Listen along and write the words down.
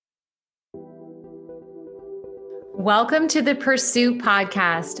Welcome to the Pursuit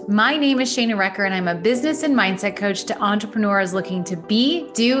Podcast. My name is Shayna Recker, and I'm a business and mindset coach to entrepreneurs looking to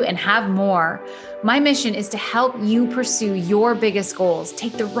be, do, and have more. My mission is to help you pursue your biggest goals,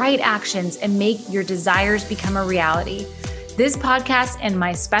 take the right actions, and make your desires become a reality. This podcast and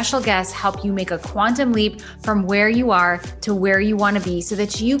my special guests help you make a quantum leap from where you are to where you want to be so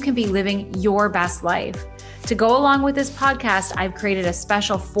that you can be living your best life. To go along with this podcast, I've created a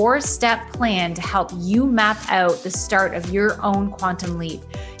special 4-step plan to help you map out the start of your own quantum leap.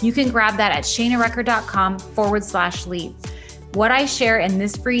 You can grab that at shaynarecker.com/leap. What I share in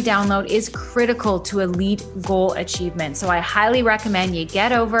this free download is critical to elite goal achievement. So I highly recommend you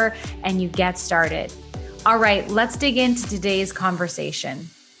get over and you get started. All right, let's dig into today's conversation.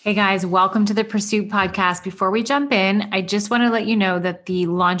 Hey guys, welcome to the Pursuit Podcast. Before we jump in, I just want to let you know that the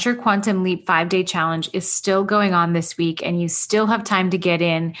Launch Your Quantum Leap 5-day challenge is still going on this week, and you still have time to get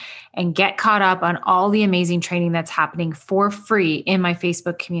in and get caught up on all the amazing training that's happening for free in my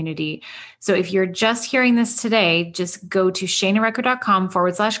Facebook community. So if you're just hearing this today, just go to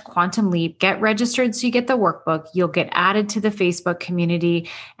shaynarecker.com/quantum leap, get registered so you get the workbook. You'll get added to the Facebook community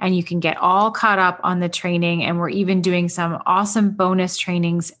and you can get all caught up on the training. And we're even doing some awesome bonus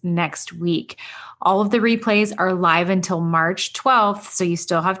trainings next week. All of the replays are live until March 12th, so you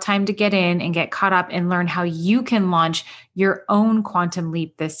still have time to get in and get caught up and learn how you can launch your own quantum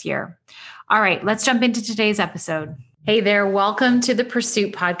leap this year. All right, let's jump into today's episode. Hey there, welcome to the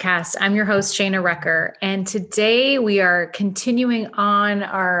Pursuit Podcast. I'm your host, Shayna Recker, and today we are continuing on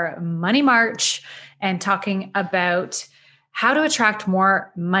our money march and talking about how to attract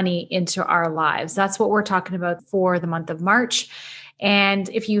more money into our lives. That's what we're talking about for the month of March. And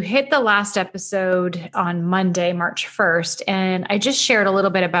if you hit the last episode on Monday, March 1st, and I just shared a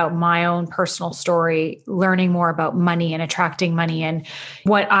little bit about my own personal story, learning more about money and attracting money and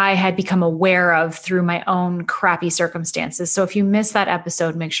what I had become aware of through my own crappy circumstances. So if you missed that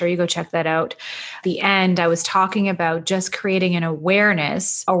episode, make sure you go check that out. At the end, I was talking about just creating an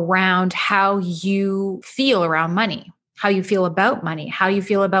awareness around how you feel around money. How you feel about money, how you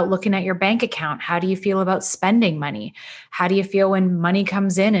feel about looking at your bank account, how do you feel about spending money? How do you feel when money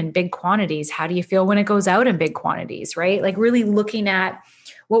comes in big quantities? How do you feel when it goes out in big quantities, right? Like really looking at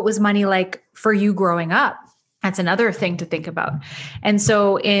what was money like for you growing up. That's another thing to think about. And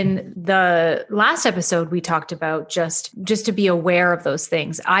so in the last episode, we talked about just to be aware of those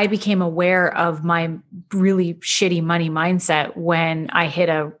things. I became aware of my really shitty money mindset when I hit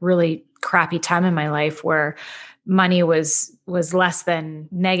a really crappy time in my life where money was less than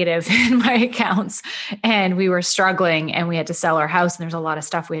negative in my accounts and we were struggling and we had to sell our house and there's a lot of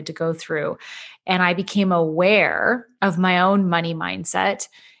stuff we had to go through. And I became aware of my own money mindset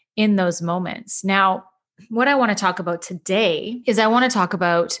in those moments. Now, what I want to talk about today is I want to talk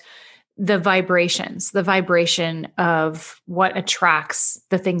about the vibration of what attracts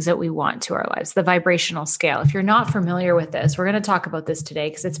the things that we want to our lives, the vibrational scale. If you're not familiar with this, we're going to talk about this today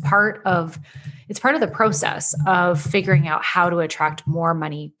because it's part of the process of figuring out how to attract more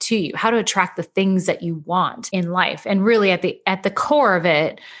money to you, how to attract the things that you want in life. And really at the core of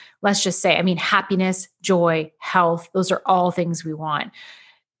it, let's just say, happiness, joy, health, those are all things we want.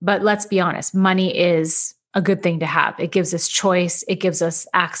 But let's be honest, money is a good thing to have. It gives us choice. It gives us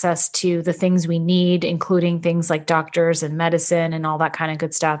access to the things we need, including things like doctors and medicine and all that kind of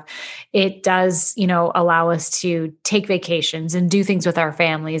good stuff. It does, allow us to take vacations and do things with our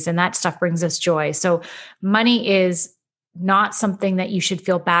families, and that stuff brings us joy. So money is not something that you should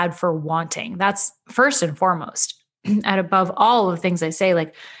feel bad for wanting. That's first and foremost. And above all of the things I say,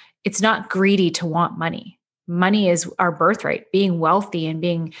 like, it's not greedy to want money. Money is our birthright. Being wealthy and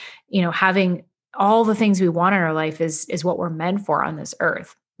being, having all the things we want in our life is what we're meant for on this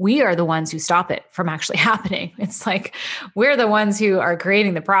earth. We are the ones who stop it from actually happening. It's like we're the ones who are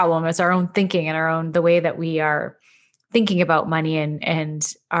creating the problem. It's our own thinking and the way that we are thinking about money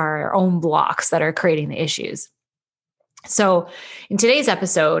and our own blocks that are creating the issues. So in today's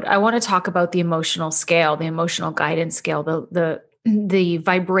episode, I want to talk about the emotional scale, the emotional guidance scale, the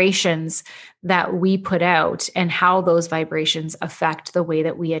vibrations that we put out and how those vibrations affect the way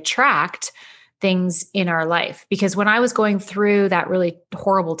that we attract things in our life. Because when I was going through that really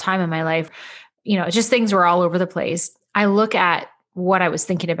horrible time in my life, just things were all over the place. I look at what I was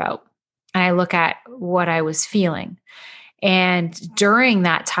thinking about and I look at what I was feeling. And during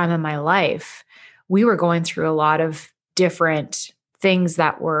that time in my life, we were going through a lot of different things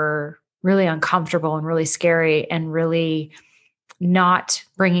that were really uncomfortable and really scary and really not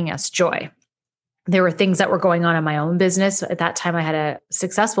bringing us joy. There were things that were going on in my own business. At that time, I had a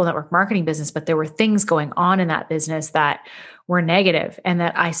successful network marketing business, but there were things going on in that business that were negative and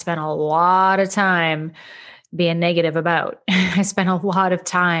that I spent a lot of time being negative about. I spent a lot of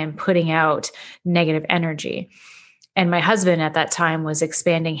time putting out negative energy. And my husband at that time was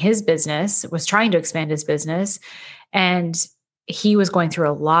expanding his business, was trying to expand his business. And he was going through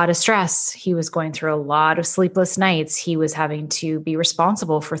a lot of stress. He was going through a lot of sleepless nights. He was having to be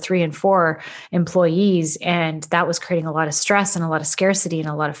responsible for 3 and 4 employees. And that was creating a lot of stress and a lot of scarcity and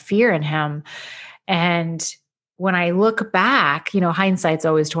a lot of fear in him. And when I look back, hindsight's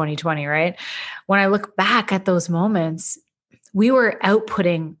always 2020, right? When I look back at those moments, we were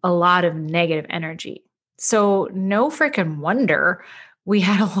outputting a lot of negative energy. So no freaking wonder we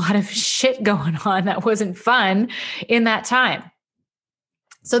had a lot of shit going on that wasn't fun in that time.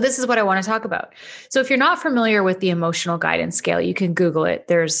 So this is what I want to talk about. So if you're not familiar with the emotional guidance scale, you can Google it.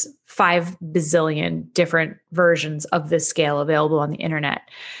 There's 5 bazillion different versions of this scale available on the internet.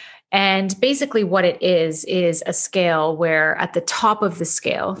 And basically what it is a scale where at the top of the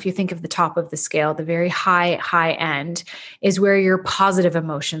scale, if you think of the top of the scale, the very high end is where your positive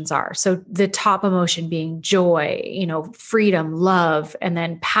emotions are. So the top emotion being joy, freedom, love, and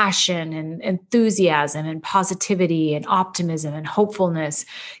then passion and enthusiasm and positivity and optimism and hopefulness,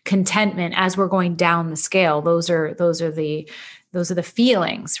 contentment. As we're going down the scale, those are the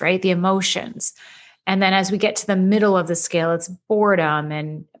feelings, right? The emotions. And then as we get to the middle of the scale, it's boredom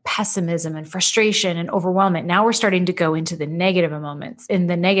and pessimism and frustration and overwhelmment. Now we're starting to go into the negative emotions,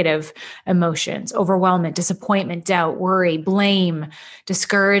 overwhelmment, disappointment, doubt, worry, blame,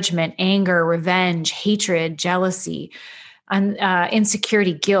 discouragement, anger, revenge, hatred, jealousy,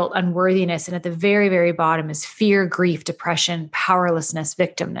 insecurity, guilt, unworthiness. And at the very, very bottom is fear, grief, depression, powerlessness,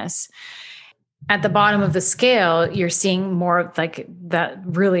 victimness. At the bottom of the scale, you're seeing more of like the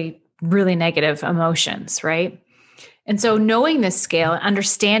really, really negative emotions, right? And so knowing this scale,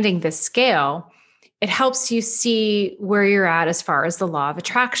 understanding this scale, it helps you see where you're at as far as the law of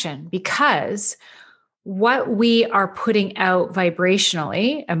attraction, because what we are putting out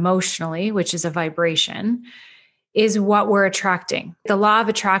vibrationally, emotionally, which is a vibration, is what we're attracting. The law of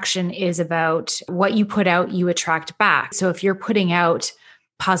attraction is about what you put out, you attract back. So if you're putting out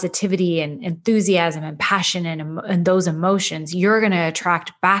positivity and enthusiasm and passion and those emotions, you're going to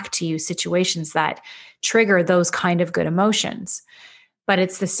attract back to you situations that trigger those kind of good emotions. But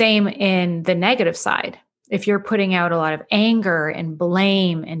it's the same in the negative side. If you're putting out a lot of anger and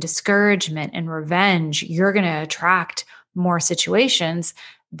blame and discouragement and revenge, you're going to attract more situations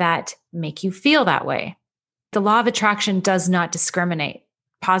that make you feel that way. The law of attraction does not discriminate.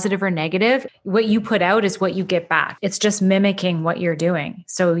 Positive or negative, what you put out is what you get back. It's just mimicking what you're doing.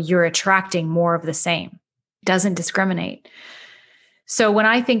 So you're attracting more of the same. It doesn't discriminate. So when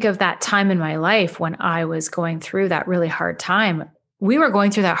I think of that time in my life when I was going through that really hard time, we were going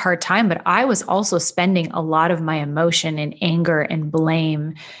through that hard time, but I was also spending a lot of my emotion in anger and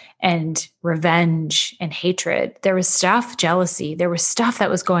blame and revenge and hatred. There was stuff, jealousy, there was stuff that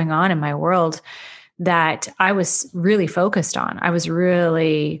was going on in my world that I was really focused on. I was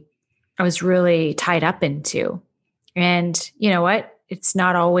really tied up into. And you know what? It's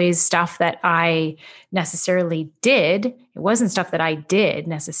not always stuff that I necessarily did. It wasn't stuff that I did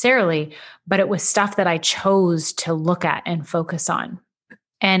necessarily, but it was stuff that I chose to look at and focus on.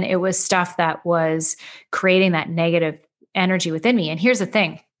 And it was stuff that was creating that negative energy within me. And here's the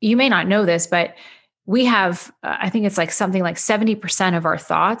thing, you may not know this, but we have, I think it's like something like 70% of our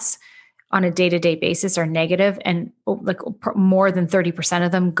thoughts on a day-to-day basis are negative, and like more than 30%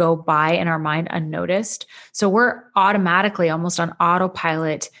 of them go by in our mind unnoticed. So we're automatically almost on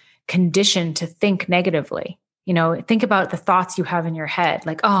autopilot conditioned to think negatively. Think about the thoughts you have in your head,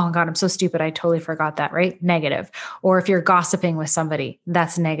 like, oh God, I'm so stupid. I totally forgot that, right? Negative. Or if you're gossiping with somebody,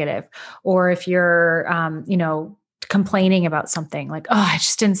 that's negative. Or if you're, complaining about something like, oh, I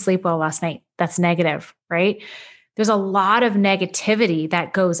just didn't sleep well last night. That's negative, right? There's a lot of negativity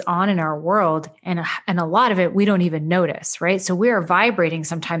that goes on in our world, and a lot of it we don't even notice, right? So we are vibrating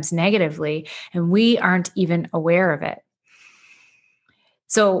sometimes negatively and we aren't even aware of it.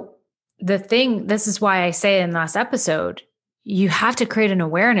 So this is why I say in last episode, you have to create an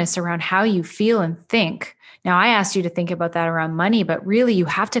awareness around how you feel and think. Now, I asked you to think about that around money, but really you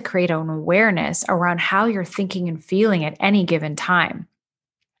have to create an awareness around how you're thinking and feeling at any given time,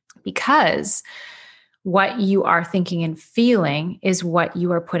 because what you are thinking and feeling is what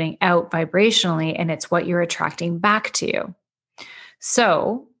you are putting out vibrationally, and it's what you're attracting back to you.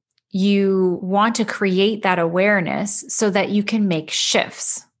 So you want to create that awareness so that you can make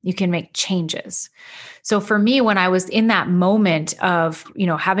shifts, you can make changes. So for me, when I was in that moment of,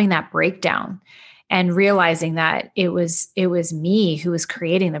 having that breakdown and realizing that it was me who was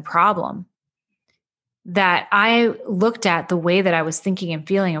creating the problem, that I looked at the way that I was thinking and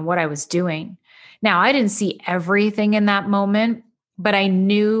feeling and what I was doing. Now, I didn't see everything in that moment, but I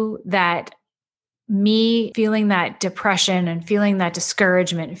knew that me feeling that depression and feeling that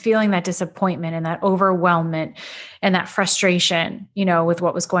discouragement, and feeling that disappointment and that overwhelmment and that frustration, with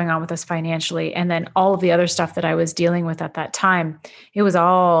what was going on with us financially. And then all of the other stuff that I was dealing with at that time, it was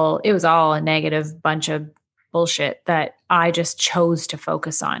all a negative bunch of bullshit that I just chose to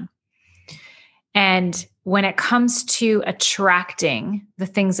focus on. And when it comes to attracting the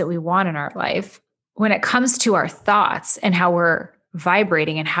things that we want in our life, when it comes to our thoughts and how we're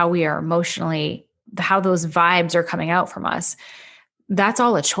vibrating and how we are emotionally, how those vibes are coming out from us, that's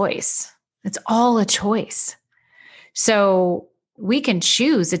all a choice. It's all a choice. So we can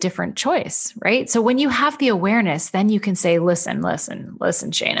choose a different choice, right? So when you have the awareness, then you can say, listen,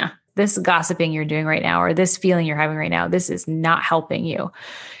 Shayna, this gossiping you're doing right now, or this feeling you're having right now, this is not helping you.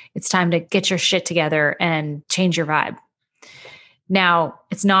 It's time to get your shit together and change your vibe. Now,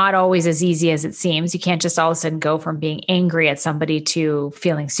 it's not always as easy as it seems. You can't just all of a sudden go from being angry at somebody to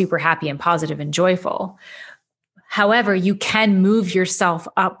feeling super happy and positive and joyful. However, you can move yourself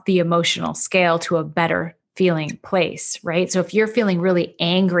up the emotional scale to a better feeling place, right? So if you're feeling really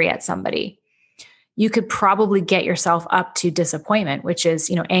angry at somebody, you could probably get yourself up to disappointment, which is,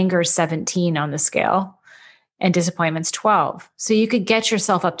 anger is 17 on the scale and disappointment's 12. So you could get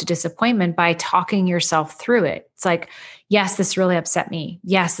yourself up to disappointment by talking yourself through it. It's like, yes, this really upset me.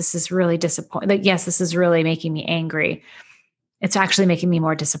 Yes, this is really disappointing. Like, yes, this is really making me angry. It's actually making me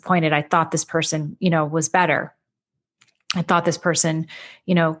more disappointed. I thought this person, was better. I thought this person,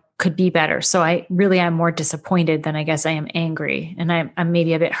 could be better. So I really am more disappointed than I guess I am angry. And I'm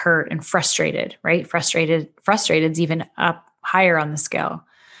maybe a bit hurt and frustrated, right? Frustrated's even up higher on the scale.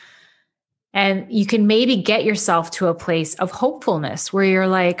 And you can maybe get yourself to a place of hopefulness where you're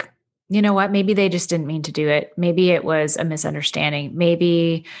like, you know what, maybe they just didn't mean to do it. Maybe it was a misunderstanding.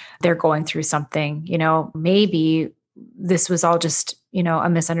 Maybe they're going through something, maybe this was all just, a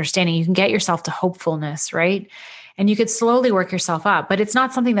misunderstanding. You can get yourself to hopefulness, right? And you could slowly work yourself up, but it's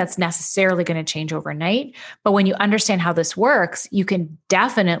not something that's necessarily going to change overnight. But when you understand how this works, you can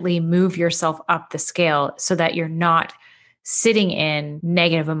definitely move yourself up the scale so that you're not sitting in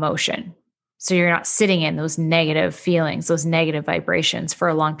negative emotion. So you're not sitting in those negative feelings, those negative vibrations for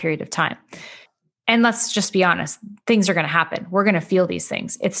a long period of time. And let's just be honest, things are going to happen. We're going to feel these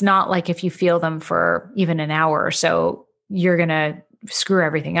things. It's not like if you feel them for even an hour or so, you're going to screw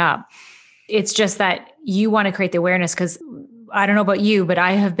everything up. It's just that you want to create the awareness, because I don't know about you, but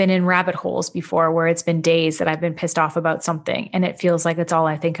I have been in rabbit holes before where it's been days that I've been pissed off about something and it feels like it's all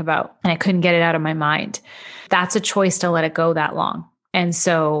I think about and I couldn't get it out of my mind. That's a choice to let it go that long. And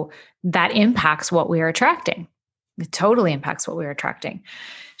so that impacts what we are attracting. It totally impacts what we're attracting.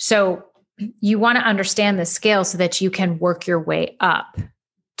 So you want to understand the scale so that you can work your way up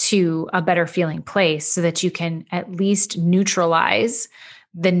to a better feeling place so that you can at least neutralize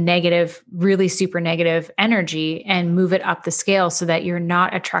the negative, really super negative energy and move it up the scale so that you're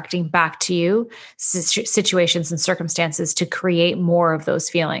not attracting back to you situations and circumstances to create more of those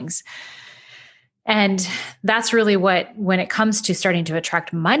feelings. And that's really when it comes to starting to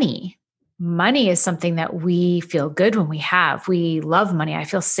attract money is something that we feel good when we have. We love money. I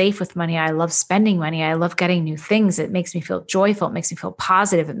feel safe with money. I love spending money. I love getting new things. It makes me feel joyful. It makes me feel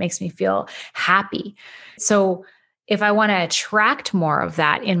positive. It makes me feel happy. So if I want to attract more of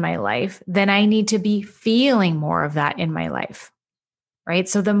that in my life, then I need to be feeling more of that in my life. Right?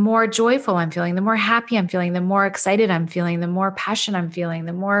 So the more joyful I'm feeling, the more happy I'm feeling, the more excited I'm feeling, the more passion I'm feeling,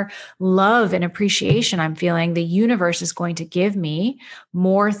 the more love and appreciation I'm feeling, the universe is going to give me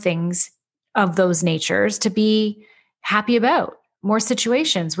more things of those natures to be happy about, more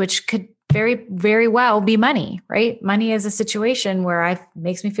situations, which could very, very well be money, right? Money is a situation where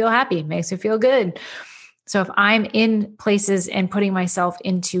makes me feel happy, makes me feel good. So if I'm in places and putting myself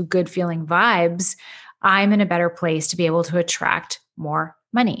into good feeling vibes, I'm in a better place to be able to attract more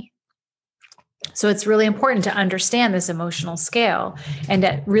money. So it's really important to understand this emotional scale and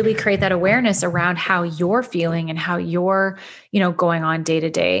to really create that awareness around how you're feeling and how you're, going on day to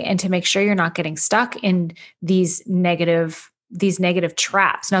day, and to make sure you're not getting stuck in these negative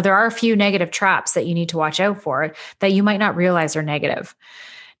traps. Now, there are a few negative traps that you need to watch out for that you might not realize are negative.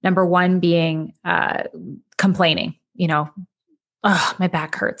 Number one being complaining, oh, my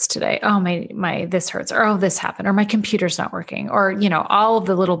back hurts today. Oh, my this hurts, or oh, this happened, or my computer's not working, or, all of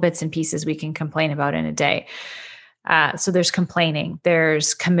the little bits and pieces we can complain about in a day. So there's complaining,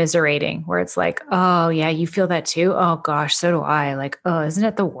 there's commiserating, where it's like, oh yeah, you feel that too. Oh gosh, so do I. Like, oh, isn't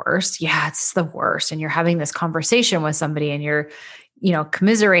it the worst? Yeah, it's the worst. And you're having this conversation with somebody and you're,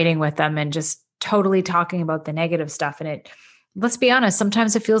 commiserating with them and just totally talking about the negative stuff. And let's be honest,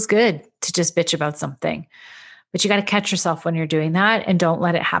 sometimes it feels good to just bitch about something, but you got to catch yourself when you're doing that and don't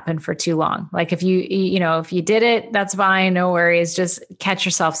let it happen for too long. Like if if you did it, that's fine. No worries. Just catch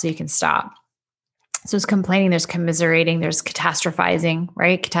yourself so you can stop. So there's complaining, there's commiserating, there's catastrophizing,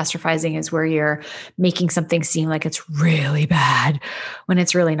 right? Catastrophizing is where you're making something seem like it's really bad when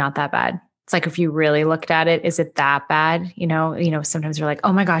it's really not that bad. It's like, if you really looked at it, is it that bad? Sometimes you're like,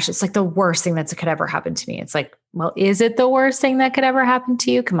 oh my gosh, it's like the worst thing that could ever happen to me. It's like, well, is it the worst thing that could ever happen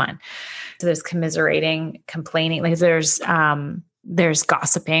to you? Come on. So there's commiserating, complaining, like there's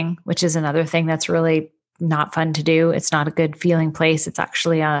gossiping, which is another thing that's really not fun to do. It's not a good feeling place. It's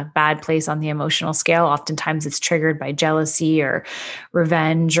actually a bad place on the emotional scale. Oftentimes it's triggered by jealousy or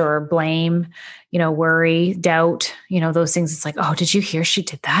revenge or blame, worry, doubt, those things. It's like, oh, did you hear she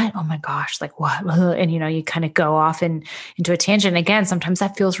did that? Oh my gosh, like what? And, you kind of go off into a tangent. Again, sometimes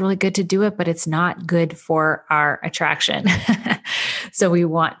that feels really good to do it, but it's not good for our attraction. So we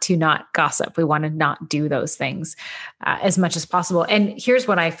want to not gossip. We want to not do those things as much as possible. And here's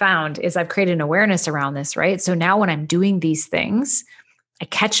what I found is I've created an awareness around this, right? So now when I'm doing these things, I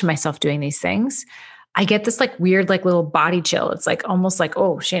catch myself doing these things, I get this like weird, like little body chill. It's like almost like,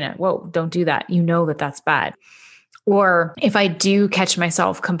 oh, Shayna, whoa, don't do that. You know that that's bad. Or if I do catch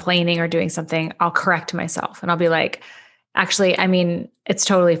myself complaining or doing something, I'll correct myself and I'll be like, actually, I mean, it's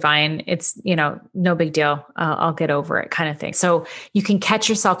totally fine. It's, no big deal. I'll get over it kind of thing. So you can catch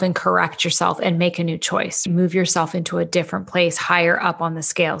yourself and correct yourself and make a new choice, move yourself into a different place higher up on the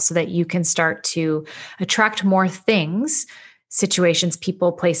scale so that you can start to attract more things, situations,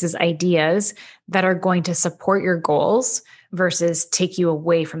 people, places, ideas that are going to support your goals versus take you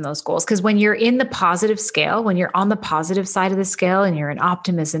away from those goals. Because when you're in the positive scale, when you're on the positive side of the scale and you're in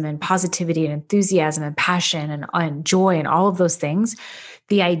optimism and positivity and enthusiasm and passion and joy and all of those things,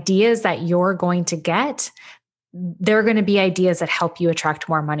 the ideas that you're going to get, they're going to be ideas that help you attract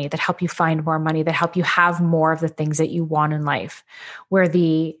more money, that help you find more money, that help you have more of the things that you want in life. Where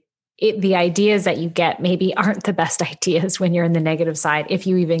the ideas that you get maybe aren't the best ideas when you're in the negative side, if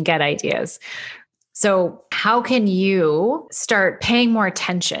you even get ideas. So how can you start paying more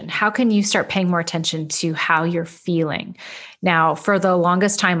attention? How can you start paying more attention to how you're feeling? Now, for the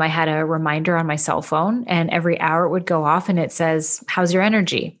longest time, I had a reminder on my cell phone, and every hour it would go off and it says, how's your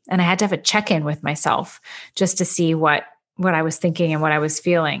energy? And I had to have a check-in with myself just to see what I was thinking and what I was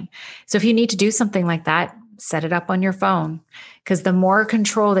feeling. So if you need to do something like that, set it up on your phone, because the more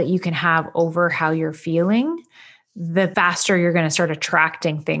control that you can have over how you're feeling, the faster you're going to start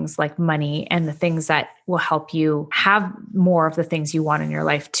attracting things like money and the things that will help you have more of the things you want in your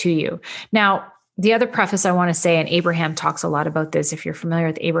life to you. Now, the other preface I want to say, and Abraham talks a lot about this, if you're familiar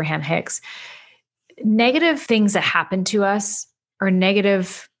with Abraham Hicks, negative things that happen to us or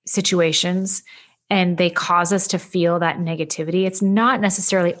negative situations, and they cause us to feel that negativity, it's not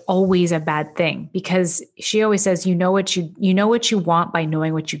necessarily always a bad thing, because she always says, you know what you want by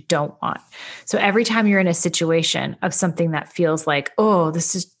knowing what you don't want. So every time you're in a situation of something that feels like, oh,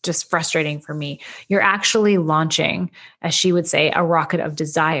 this is just frustrating for me, you're actually launching, as she would say, a rocket of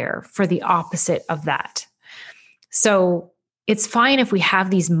desire for the opposite of that. So it's fine if we have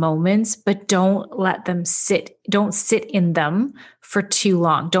these moments, but don't let them sit. Don't sit in them for too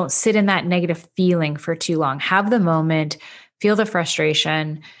long. Don't sit in that negative feeling for too long. Have the moment, feel the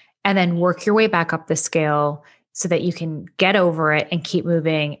frustration, and then work your way back up the scale so that you can get over it and keep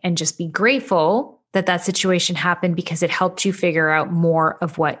moving and just be grateful that that situation happened, because it helped you figure out more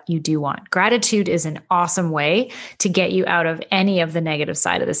of what you do want. Gratitude is an awesome way to get you out of any of the negative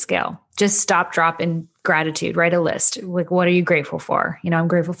side of the scale. Just stop, drop in gratitude, write a list. Like, what are you grateful for? I'm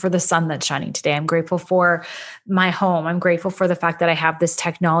grateful for the sun that's shining today. I'm grateful for my home. I'm grateful for the fact that I have this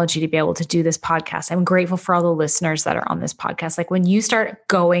technology to be able to do this podcast. I'm grateful for all the listeners that are on this podcast. Like, when you start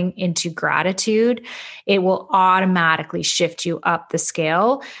going into gratitude, it will automatically shift you up the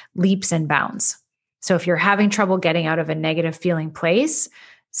scale, leaps and bounds. So if you're having trouble getting out of a negative feeling place,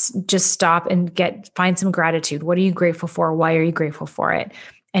 just stop and find some gratitude. What are you grateful for? Why are you grateful for it?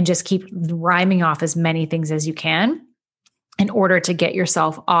 And just keep rhyming off as many things as you can in order to get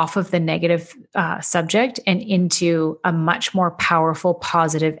yourself off of the negative subject and into a much more powerful,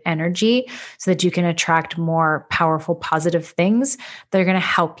 positive energy, so that you can attract more powerful, positive things that are going to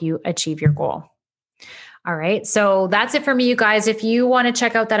help you achieve your goal. All right. So that's it for me, you guys. If you want to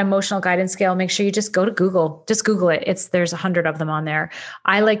check out that emotional guidance scale, make sure you just go to Google. Just Google it. There's 100 of them on there.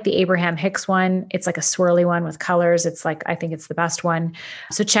 I like the Abraham Hicks one. It's like a swirly one with colors. I think it's the best one.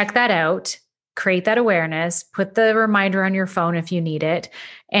 So check that out, create that awareness, put the reminder on your phone if you need it,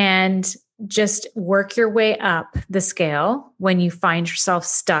 and just work your way up the scale when you find yourself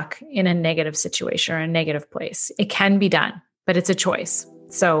stuck in a negative situation or a negative place. It can be done, but it's a choice.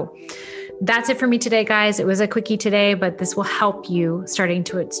 So that's it for me today, guys. It was a quickie today, but this will help you start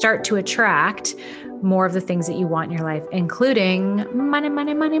to attract more of the things that you want in your life, including money,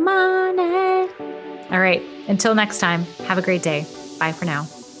 money, money, money. All right. Until next time, have a great day. Bye for now.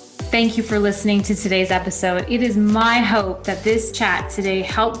 Thank you for listening to today's episode. It is my hope that this chat today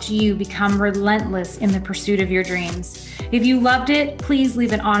helped you become relentless in the pursuit of your dreams. If you loved it, please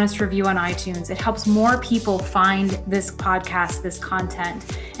leave an honest review on iTunes. It helps more people find this podcast, this content.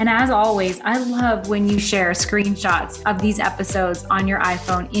 And as always, I love when you share screenshots of these episodes on your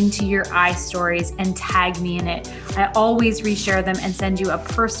iPhone into your iStories and tag me in it. I always reshare them and send you a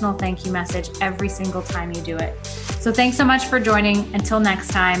personal thank you message every single time you do it. So thanks so much for joining. Until next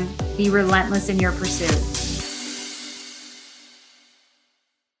time, be relentless in your pursuit.